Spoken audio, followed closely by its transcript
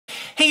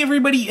Hey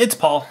everybody, it's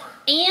Paul.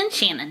 And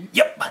Shannon.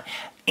 Yep.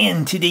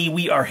 And today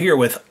we are here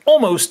with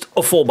almost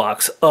a full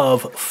box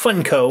of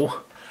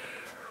Funko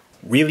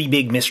Really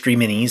Big Mystery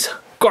Minis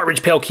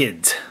Garbage Pail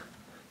Kids.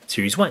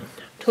 Series 1.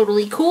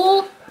 Totally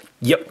cool.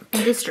 Yep.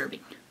 And disturbing.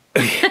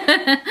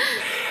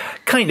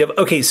 Kind of.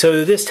 Okay,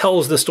 so this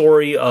tells the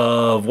story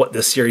of what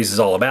this series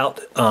is all about.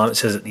 It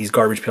says that these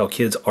Garbage Pail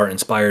Kids are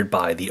inspired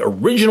by the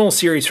original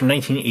series from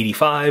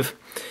 1985.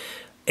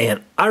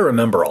 And I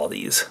remember all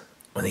these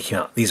when they came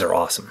out. These are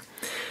awesome.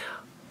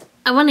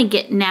 I want to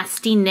get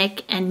Nasty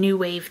Nick and New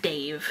Wave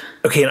Dave.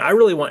 Okay, and I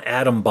really want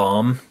Atom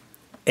Bomb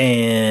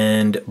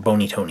and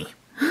Boney Tony.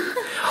 All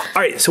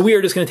right, so we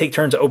are just going to take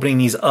turns opening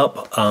these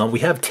up. We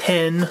have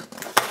 10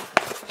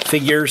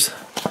 figures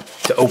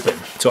to open,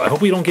 so I hope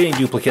we don't get any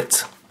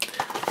duplicates.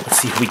 Let's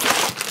see who we get.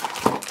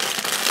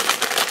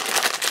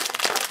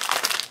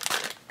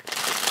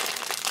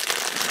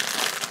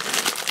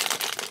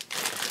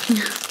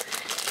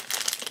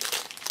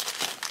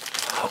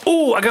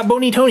 Oh, I got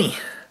Boney Tony.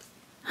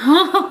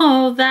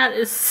 Oh, that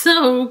is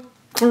so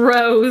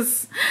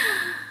gross.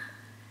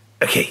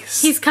 Okay.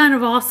 He's kind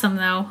of awesome,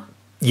 though.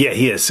 Yeah,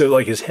 he is. So,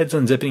 like, his head's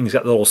unzipping. He's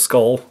got the little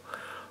skull.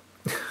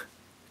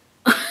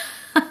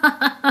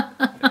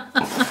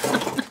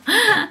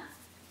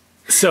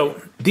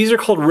 So, these are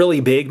called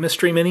Really Big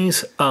Mystery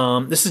Minis.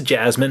 This is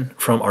Jasmine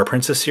from our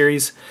Princess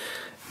series.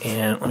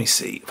 And let me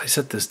see. If I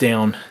set this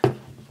down,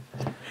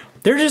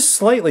 they're just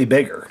slightly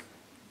bigger.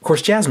 Of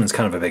course, Jasmine's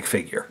kind of a big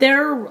figure.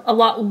 They're a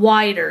lot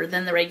wider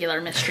than the regular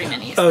Mystery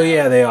Minis. Oh,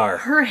 yeah, they are.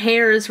 Her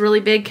hair is really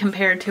big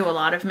compared to a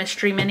lot of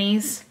Mystery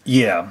Minis.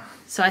 Yeah.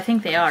 So I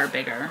think they are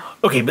bigger.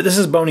 Okay, but this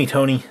is Boney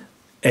Tony,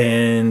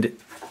 and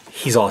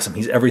he's awesome.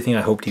 He's everything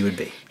I hoped he would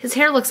be. His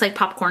hair looks like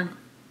popcorn.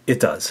 It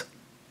does.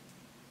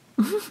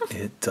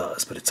 It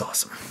does, but it's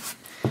awesome.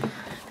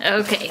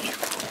 Okay,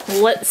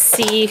 let's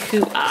see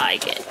who I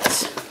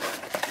get.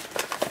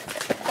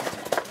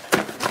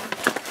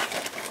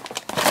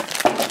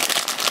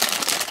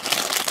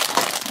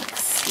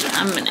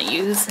 I'm gonna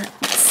use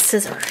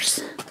scissors.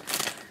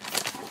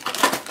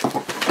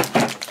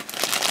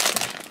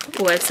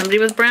 Ooh, I have somebody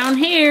with brown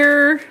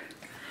hair.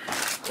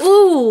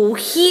 Ooh,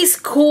 he's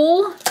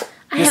cool.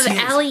 I have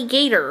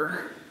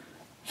Alligator.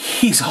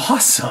 He's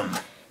awesome.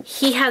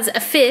 He has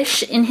a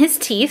fish in his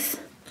teeth.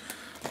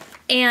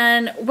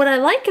 And what I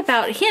like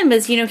about him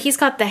is, you know, he's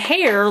got the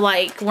hair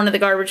like one of the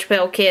Garbage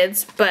Pail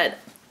Kids, but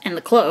and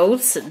the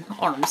clothes and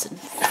arms and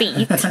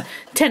feet,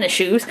 tennis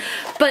shoes.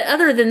 But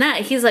other than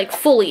that, he's like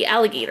fully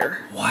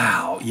alligator.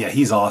 Wow. Yeah,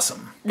 he's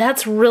awesome.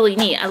 That's really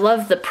neat. I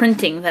love the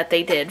printing that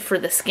they did for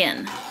the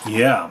skin.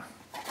 Yeah.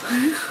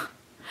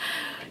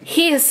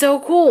 He is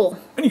so cool.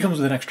 And he comes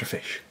with an extra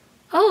fish.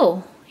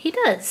 Oh, he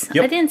does.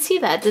 Yep. I didn't see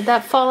that. Did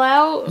that fall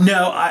out?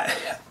 No,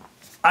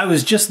 I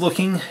was just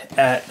looking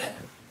at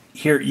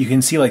here. You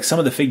can see like some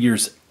of the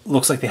figures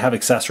looks like they have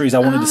accessories. I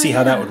wanted to see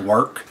how that would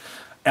work.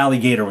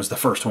 Alligator was the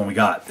first one we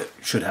got that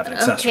should have an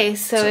accessory. Okay,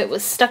 so it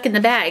was stuck in the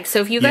bag.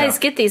 So if you guys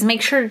get these,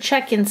 make sure to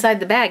check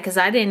inside the bag because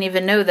I didn't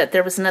even know that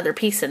there was another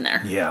piece in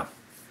there. Yeah.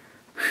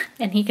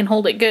 And he can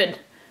hold it good.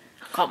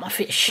 I got my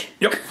fish.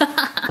 Yep.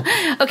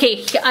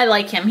 Okay, I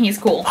like him. He's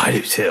cool. I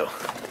do too.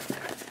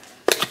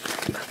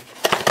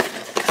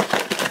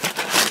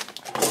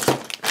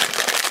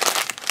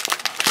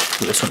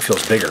 Ooh, this one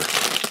feels bigger.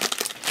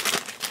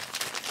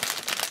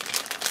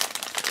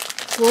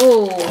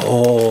 Whoa.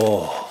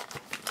 Oh.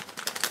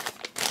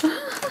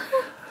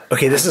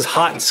 Okay, this is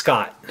Hot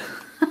Scott.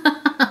 We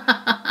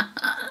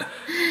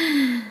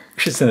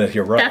should send it to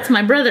your brother. That's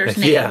my brother's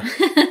name. Yeah.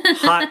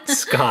 Hot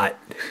Scott.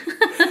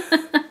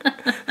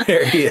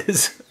 There he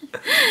is.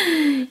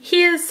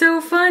 He is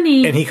so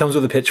funny. And he comes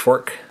with a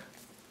pitchfork.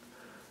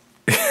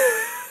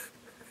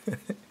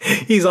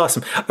 He's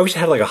awesome. I wish it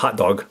had like a hot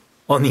dog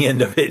on the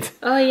end of it.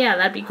 Oh yeah,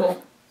 that'd be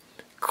cool.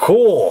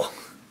 Cool.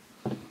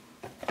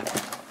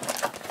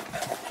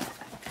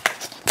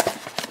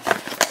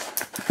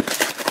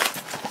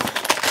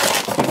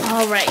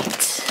 All right,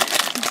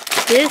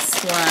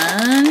 this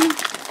one.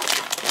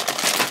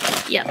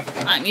 Yep,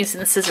 I'm using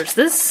the scissors.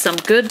 This is some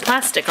good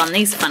plastic on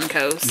these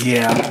Funkos.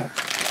 Yeah.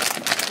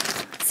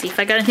 Let's see if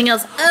I got anything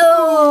else.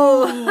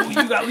 Oh,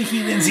 You got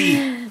Leaky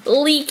Lindsay.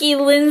 Leaky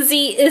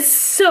Lindsay is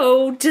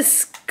so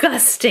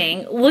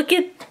disgusting. Look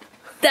at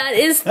that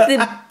is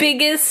the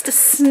biggest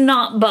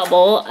snot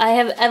bubble I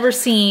have ever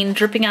seen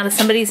dripping out of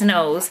somebody's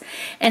nose,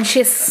 and she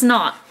has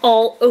snot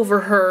all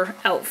over her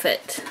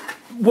outfit.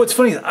 What's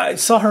funny is I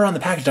saw her on the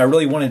package. I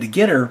really wanted to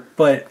get her,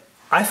 but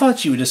I thought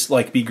she would just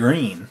like be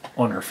green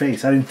on her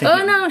face. I didn't think.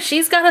 Oh no,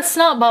 she's got a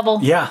snot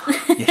bubble. Yeah,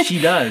 yeah,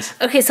 she does.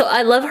 Okay, so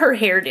I love her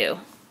hairdo.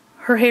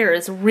 Her hair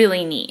is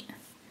really neat.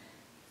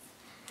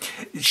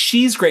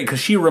 She's great because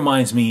she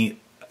reminds me.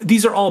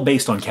 These are all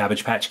based on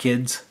Cabbage Patch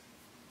Kids.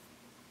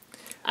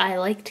 I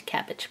liked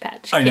Cabbage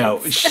Patch Kids. I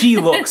know. She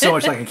looks so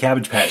much like a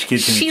Cabbage Patch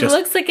Kid to me. She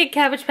looks like a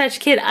Cabbage Patch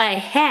Kid I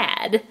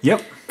had.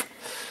 Yep.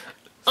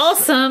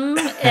 Awesome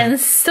and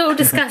so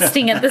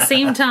disgusting at the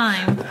same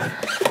time.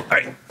 All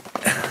right.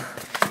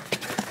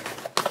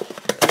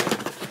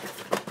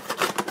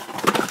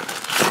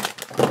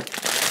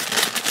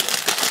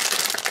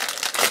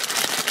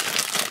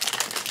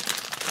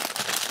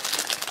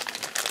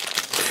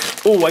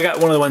 Oh, I got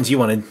one of the ones you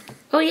wanted.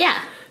 Oh,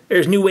 yeah.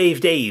 There's New Wave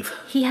Dave.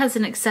 He has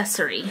an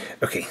accessory.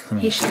 Okay.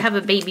 He should have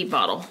a baby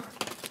bottle.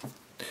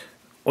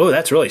 Oh,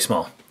 that's really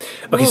small.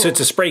 Okay, Whoa. so it's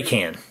a spray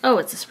can. Oh,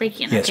 it's a spray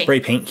can. Yeah, okay. spray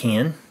paint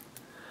can.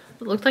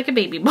 It looked like a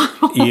baby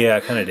bottle. Yeah,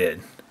 it kind of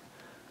did.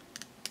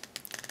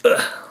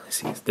 Let's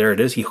see, there it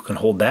is. You can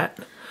hold that.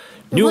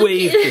 New Look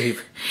Wave at-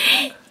 Dave.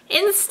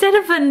 Instead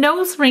of a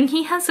nose ring,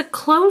 he has a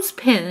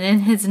clothespin in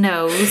his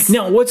nose.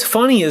 Now, what's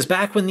funny is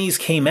back when these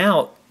came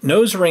out,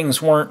 nose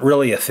rings weren't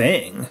really a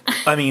thing.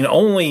 I mean,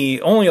 only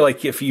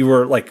like if you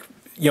were like,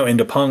 you know,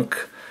 into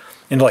punk,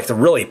 into like the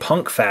really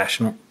punk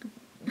fashion,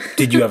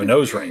 did you have a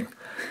nose ring?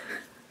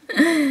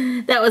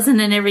 That wasn't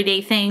an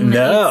everyday thing.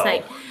 No.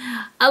 Like,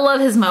 I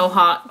love his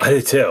mohawk. I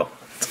did too.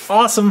 It's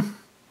awesome.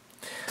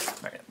 All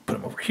right, put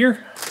him over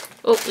here.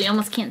 Oh, we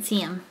almost can't see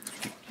him.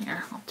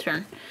 Here, I'll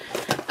turn.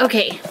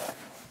 Okay.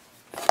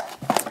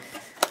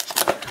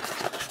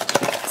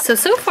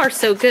 So far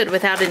so good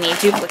without any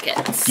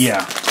duplicates.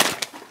 Yeah.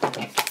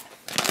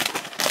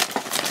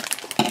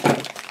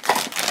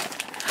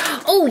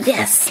 Oh,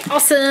 yes.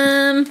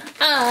 Awesome.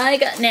 I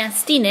got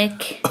Nasty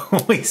Nick.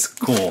 Always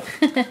cool.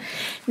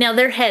 Now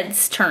their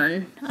heads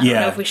turn. I don't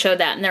Yeah. know if we showed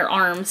that. And their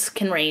arms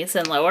can raise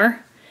and lower.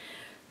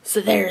 So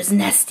there's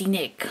Nasty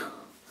Nick.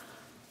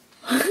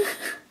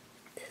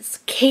 His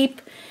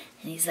cape.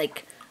 And he's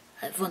like,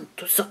 I want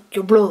to suck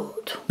your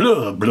blood.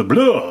 Blah, blah,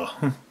 blah.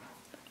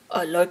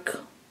 I like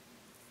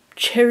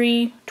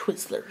cherry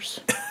Twizzlers.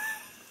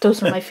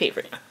 Those are my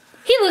favorite.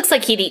 He looks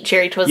like he'd eat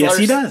cherry Twizzlers. Yes,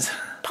 he does.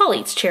 Paul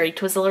eats cherry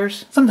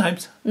Twizzlers.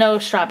 Sometimes. No,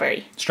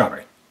 strawberry.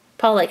 Strawberry.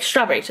 Paul likes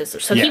strawberry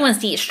Twizzlers. So Yeah. he wants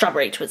to eat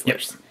strawberry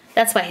Twizzlers. Yep.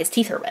 That's why his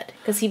teeth are red.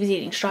 Because he was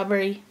eating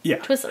strawberry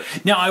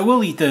Twizzlers. Now, I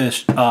will eat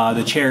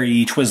the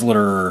cherry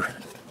Twizzler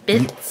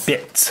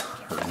Bits.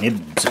 or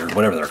nibs or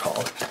whatever they're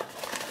called.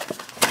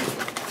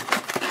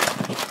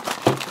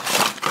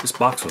 This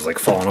box was like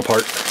falling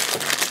apart.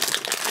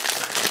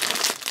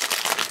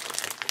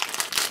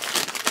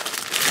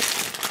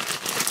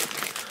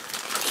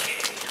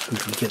 Who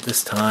did we get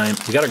this time?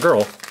 We got a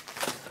girl.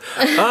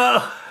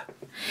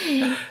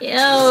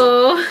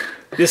 Ew.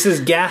 This is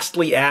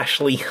Ghastly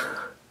Ashley.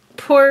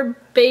 Poor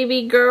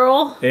baby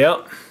girl.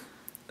 Yep.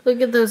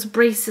 Look at those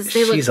braces.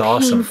 They She's look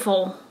awesome.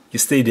 painful.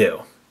 Yes, they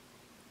do.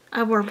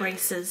 I wore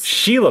braces.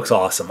 She looks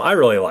awesome. I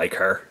really like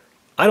her.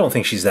 I don't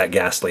think she's that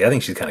ghastly. I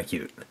think she's kind of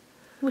cute.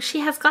 Well, she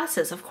has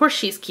glasses. Of course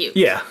she's cute.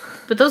 Yeah.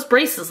 But those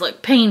braces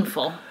look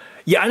painful.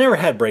 Yeah, I never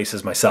had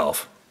braces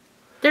myself.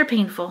 They're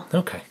painful.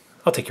 Okay.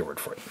 I'll take your word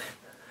for it.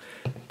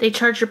 They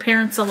charge your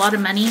parents a lot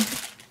of money,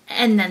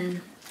 and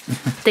then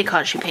they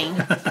cause you pain.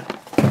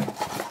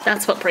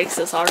 That's what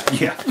braces are.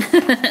 Yeah.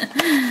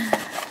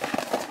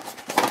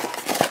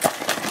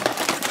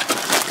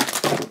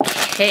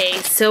 Okay,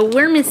 so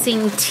we're missing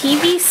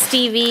TV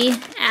Stevie,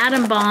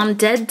 Atom Bomb,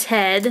 Dead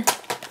Ted,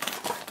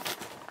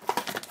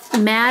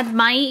 Mad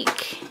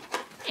Mike,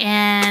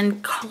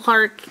 and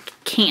Clark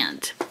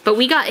Kent. But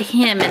we got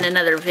him in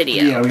another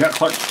video. Yeah, we got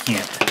Clark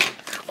Kent.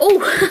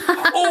 Oh!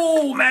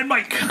 Oh, Mad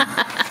Mike!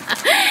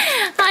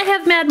 I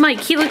have Mad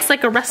Mike. He looks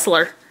like a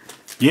wrestler.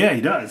 Yeah,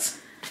 he does.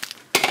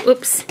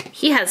 Oops.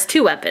 He has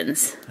two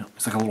weapons.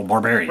 It's like a little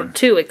barbarian.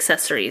 Two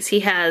accessories.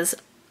 He has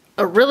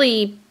a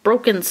really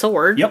broken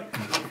sword. Yep.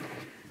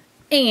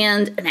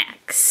 And an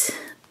axe.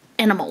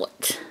 And a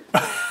mullet.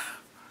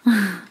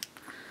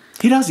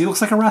 He does. He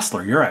looks like a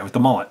wrestler. You're right, with the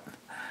mullet.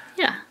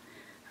 Yeah.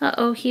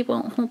 Uh-oh, he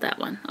won't hold that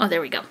one. Oh,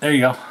 there we go. There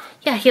you go.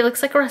 Yeah, he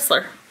looks like a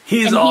wrestler.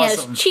 He's and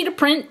awesome. He has cheetah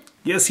print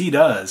Yes, he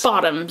does.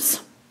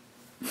 bottoms.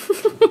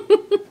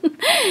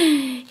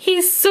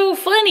 He's so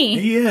funny.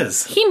 He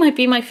is. He might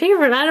be my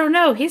favorite. I don't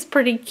know. He's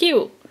pretty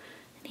cute.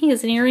 He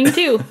has an earring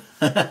too.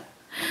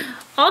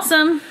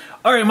 Awesome.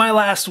 All right, my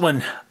last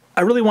one.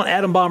 I really want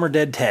Atom Bomb or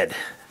Dead Ted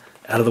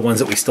out of the ones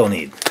that we still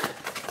need.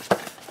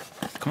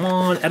 Come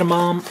on, Atom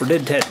Bomb or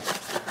Dead Ted.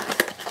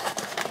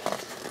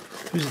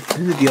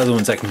 Who's the other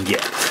ones I can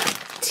get?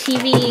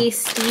 TV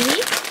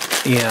Stevie?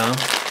 Yeah.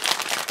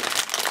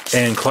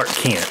 And Clark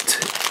Kent.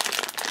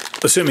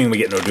 Assuming we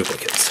get no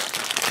duplicates.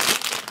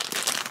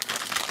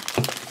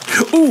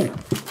 Ooh!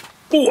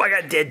 Ooh, I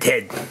got Dead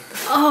Ted.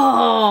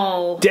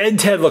 Oh. Dead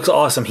Ted looks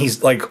awesome.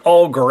 He's like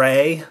all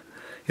gray.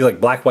 He's like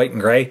black, white,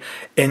 and gray.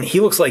 And he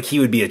looks like he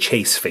would be a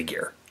Chase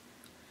figure.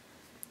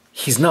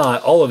 He's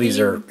not. All of these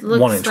are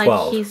 1 in 12. Looks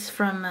like he's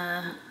from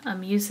a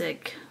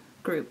music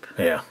group.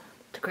 Yeah.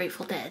 The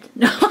Grateful Dead.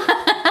 No.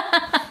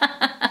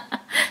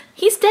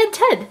 He's Dead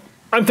Ted.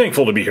 I'm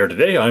thankful to be here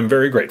today. I'm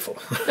very grateful.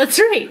 That's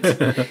right.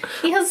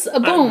 He has a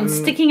bone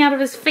sticking out of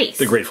his face.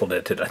 The Grateful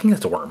Dead Ted. I think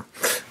that's a worm.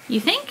 You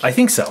think? I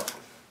think so.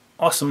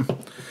 Awesome. I'm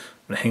going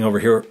to hang over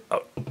here,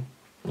 out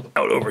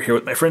over here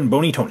with my friend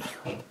Boney Tony.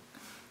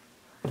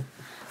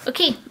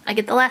 Okay, I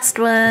get the last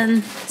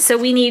one. So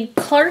we need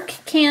Clark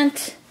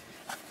Kent,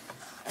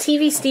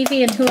 TV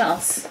Stevie, and who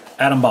else?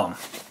 Atom Bomb.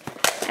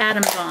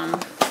 Atom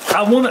Bomb.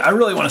 I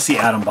really want to see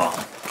Atom Bomb.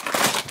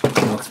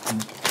 He looks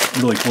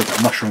really cool with that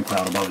mushroom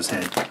cloud above his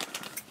head.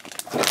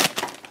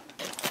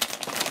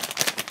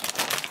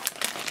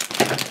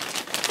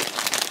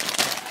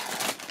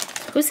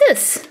 Who's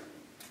this?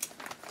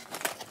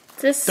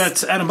 This.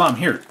 That's Atom Bomb.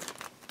 Here.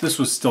 This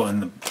was still in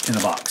the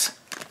box.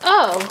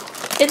 Oh,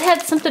 it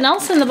had something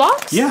else in the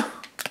box? Yeah.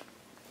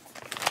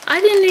 I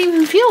didn't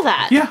even feel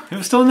that. Yeah, it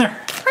was still in there.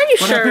 Are you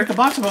when sure? I picked the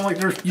box up, I'm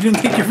like, you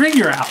didn't take your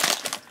figure out.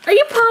 Are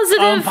you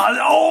positive?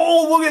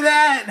 Oh, look at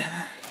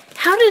that.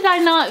 How did I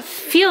not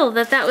feel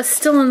that was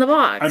still in the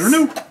box? I don't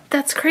know.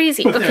 That's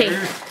crazy. Okay.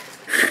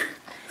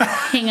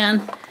 Hang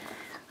on.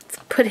 Let's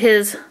put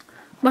his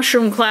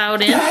mushroom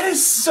cloud in. That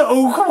is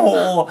so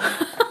cool.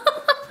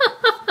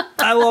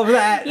 I love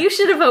that. You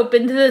should have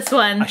opened this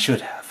one. I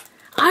should have.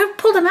 I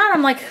pulled him out.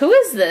 I'm like, who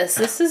is this?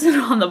 This isn't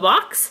on the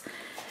box.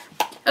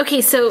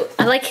 Okay, so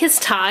I like his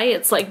tie.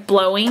 It's like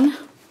blowing.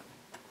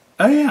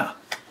 Oh, yeah.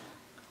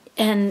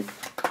 And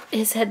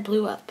his head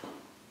blew up.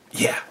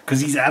 Yeah,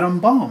 because he's Atom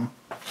Bomb.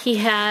 He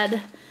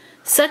had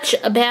such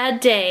a bad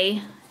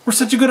day. Or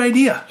such a good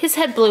idea. His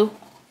head blew.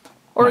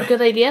 Or a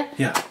good idea.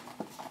 Yeah.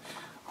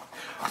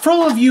 For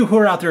all of you who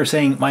are out there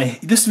saying,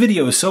 this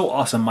video is so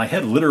awesome, my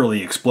head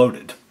literally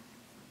exploded.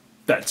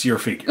 That's your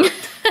figure.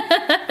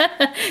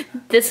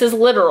 This is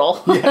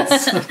literal.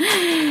 Yes.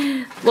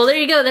 Well, there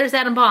you go. There's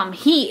Atom Bomb.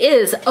 He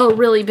is a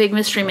really big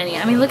Mystery Mini.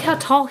 I mean, look how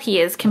tall he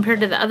is compared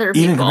to the other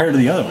people. Even compared to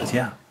the other ones,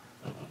 yeah.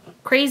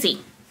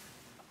 Crazy.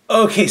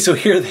 Okay, so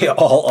here they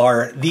all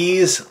are.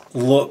 These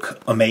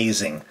look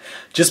amazing.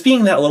 Just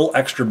being that little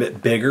extra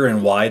bit bigger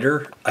and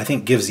wider, I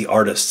think gives the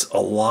artists a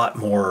lot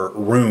more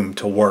room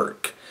to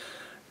work.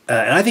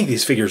 And I think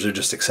these figures are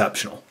just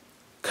exceptional.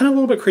 Kind of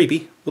a little bit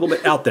creepy, a little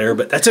bit out there,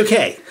 but that's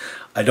okay.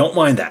 I don't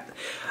mind that.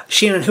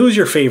 Shannon, who's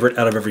your favorite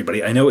out of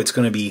everybody? I know it's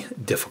going to be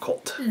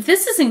difficult.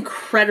 This is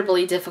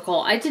incredibly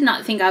difficult. I did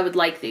not think I would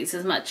like these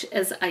as much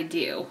as I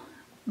do.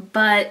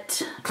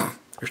 But...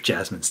 There's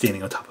Jasmine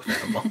standing on top of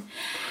him.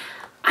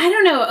 I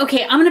don't know.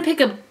 Okay, I'm going to pick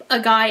a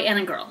guy and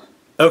a girl.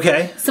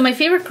 Okay. So my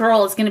favorite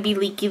girl is going to be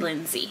Leaky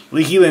Lindsay.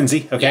 Leaky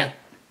Lindsay, okay. Yeah.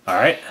 All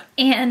right.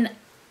 And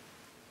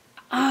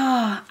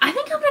I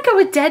think I'm going to go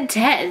with Dead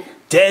Ted.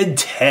 Dead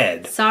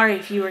Ted. Sorry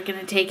if you were going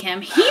to take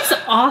him. He's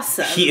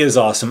awesome. He is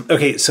awesome.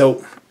 Okay,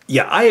 so,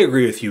 yeah, I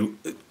agree with you.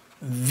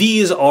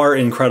 These are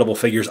incredible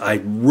figures. I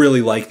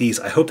really like these.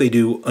 I hope they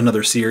do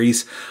another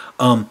series.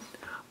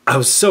 I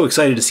was so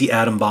excited to see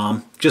Atom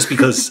Bomb just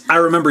because I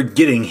remember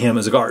getting him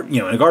as in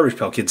a Garbage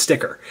Pail Kid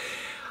sticker.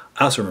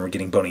 I also remember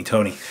getting Boney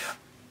Tony.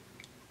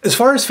 As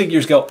far as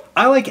figures go,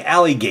 I like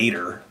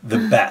Alligator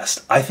the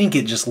best. I think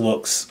it just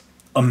looks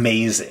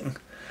amazing.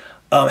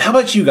 How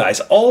about you guys?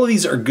 All of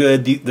these are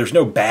good. There's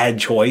no bad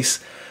choice.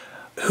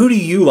 Who do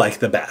you like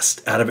the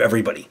best out of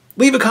everybody?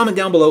 Leave a comment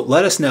down below.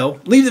 Let us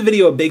know. Leave the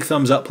video a big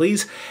thumbs up,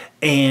 please.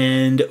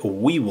 And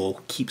we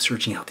will keep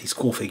searching out these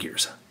cool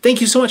figures.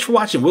 Thank you so much for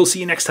watching. We'll see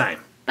you next time.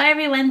 Bye,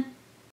 everyone.